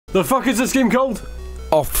The fuck is this game called?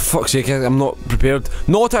 Oh, for fuck's sake, I'm not prepared.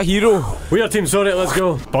 Not a hero! We are Team Sawrite, let's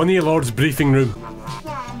go. Bunny Lord's briefing room.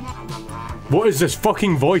 What is this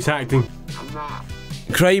fucking voice acting?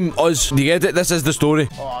 Crime, us. Do you get it? This is the story.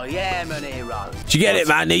 Oh, yeah, I'm an hero. Do you get it,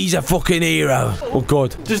 man? He's a fucking hero. Oh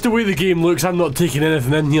god. Just the way the game looks, I'm not taking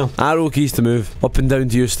anything in here. Arrow keys to move. Up and down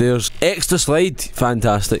to your stairs. X to slide.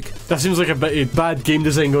 Fantastic. That seems like a bit of bad game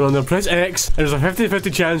design going on there. Press X, and there's a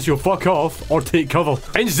 50-50 chance you'll fuck off or take cover.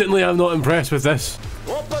 Instantly, I'm not impressed with this.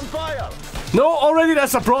 Open fire! No, already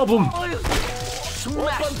that's a problem.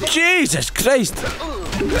 Jesus Christ.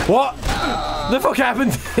 What? The fuck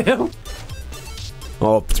happened?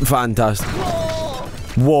 Oh, fantastic.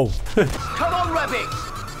 Whoa. Come on, Rabbit!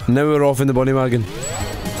 Now we're off in the bunny wagon.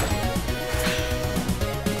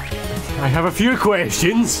 I have a few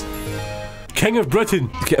questions. King of Britain.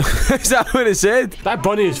 Is that what it said? That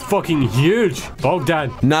bunny is fucking huge. Bogdan.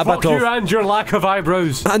 Nabatov. Fuck you and your lack of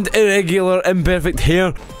eyebrows. And irregular, imperfect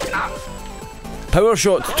hair. Power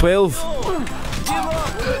shot 12.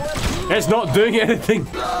 It's not doing anything.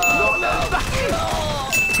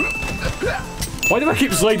 Why do I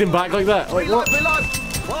keep sliding back like that? Like what?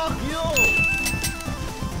 Fuck you!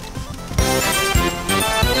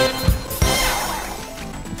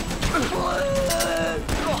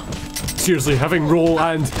 Seriously, having roll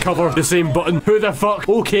and cover the same button. Who the fuck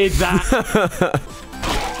okayed that?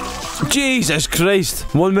 Jesus Christ.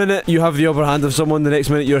 1 minute you have the upper hand of someone, the next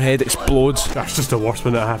minute your head explodes. That's just the worst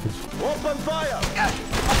when that happens. Open fire!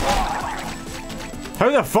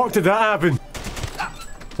 How the fuck did that happen?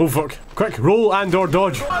 Oh fuck. Quick, roll and or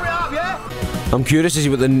dodge. Hurry up, yeah? I'm curious to see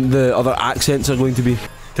what the other accents are going to be.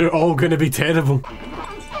 They're all gonna be terrible.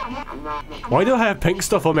 Why do I have pink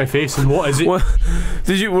stuff on my face and what is it? What?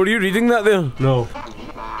 Were you reading that there? No.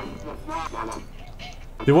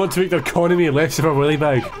 They want to make their economy less of a willy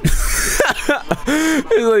bag.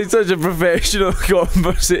 It's like such a professional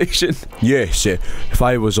conversation. Yes, if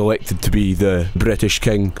I was elected to be the British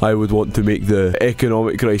king, I would want to make the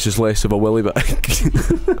economic crisis less of a willy bag.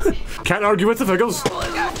 Can't argue with the figures.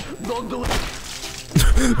 Don't do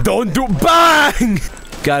it! Don't do BANG!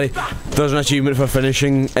 Gary, there's an achievement for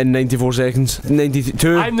finishing in 94 seconds.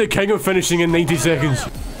 92. I'm the king of finishing in 90 seconds.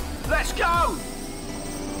 Let's go!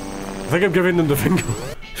 I think I'm giving them the finger.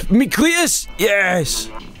 Me Cletus! Yes!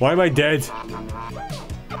 Why am I dead?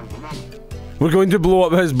 We're going to blow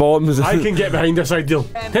up his bombs. I can get behind this ideal.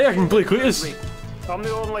 Hey, I can play Cletus. I'm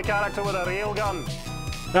the only character with a railgun.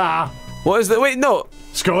 Ah, What is that? Wait, no.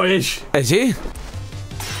 Scottish. Is he?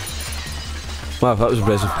 Wow, that was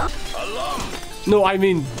impressive. No, I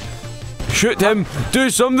mean, Shoot him! Do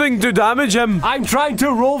something to damage him! I'm trying to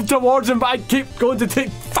roll towards him, but I keep going to take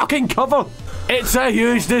fucking cover. It's a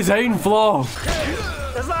huge design flaw.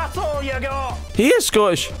 Is that all you got? He is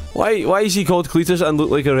Scottish. Why is he called Cletus and look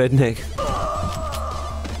like a redneck?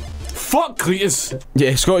 Fuck Cletus.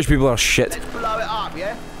 Yeah, Scottish people are shit. Blow it up,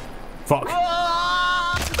 yeah? Fuck.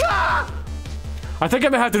 I think I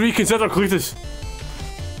may have to reconsider Cletus.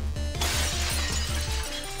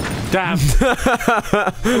 Damn.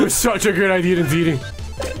 That was such a good idea in theory.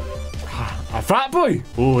 A fat boy?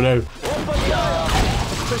 Oh no.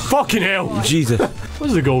 Fucking hell. Jesus.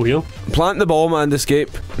 What's the goal here? Plant the bomb and escape.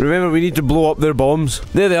 Remember, we need to blow up their bombs.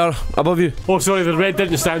 There they are, above you. Oh sorry, the red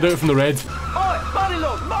didn't stand out from the red. Oi, buddy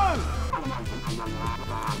look, move!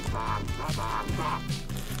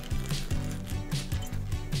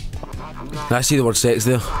 I see the word sex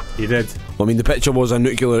there. He did. Well, I mean, the picture was a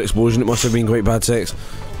nuclear explosion. It must have been quite bad sex.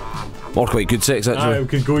 Or quite good sex, actually. It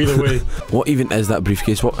could go either way. What even is that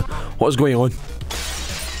briefcase? What is going on?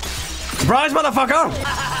 Surprise, motherfucker!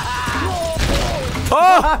 Oh!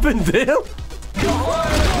 What happened there?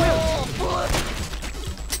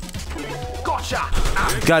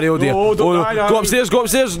 Gotcha! Gary, oh dear. No, don't no. die, Go upstairs, go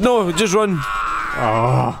upstairs. No, just run.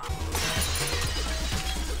 Ah.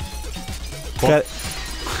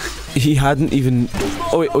 He hadn't even...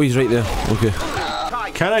 Oh wait, oh he's right there. Okay.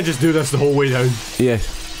 Can I just do this the whole way down? Yeah.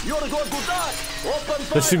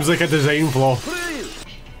 This seems like a design flaw.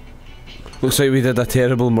 Looks like we did a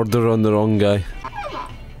terrible murder on the wrong guy.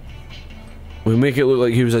 We make it look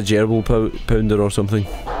like he was a gerbil pounder or something.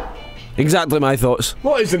 Exactly my thoughts.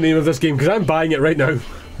 What is the name of this game? Because I'm buying it right now.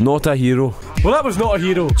 Not a hero. Well, that was not a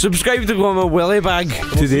hero. Subscribe to become a willy bag See you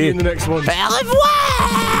today. in the next one. Au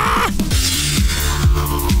revoir!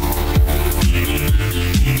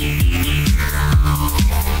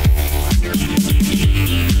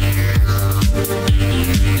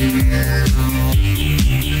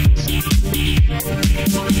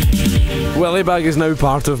 Willybag is now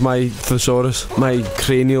part of my thesaurus, my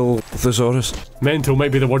cranial thesaurus. Mental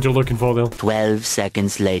might be the word you're looking for there. 12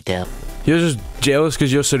 seconds later. You're just jealous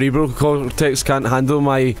because your cerebral cortex can't handle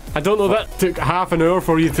my... I don't know, that took half an hour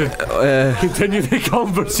for you to continue the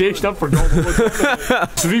conversation. I forgot what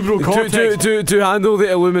was cerebral cortex. To handle the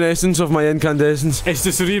illuminescence of my incandescence. It's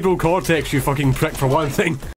the cerebral cortex, you fucking prick, for one thing.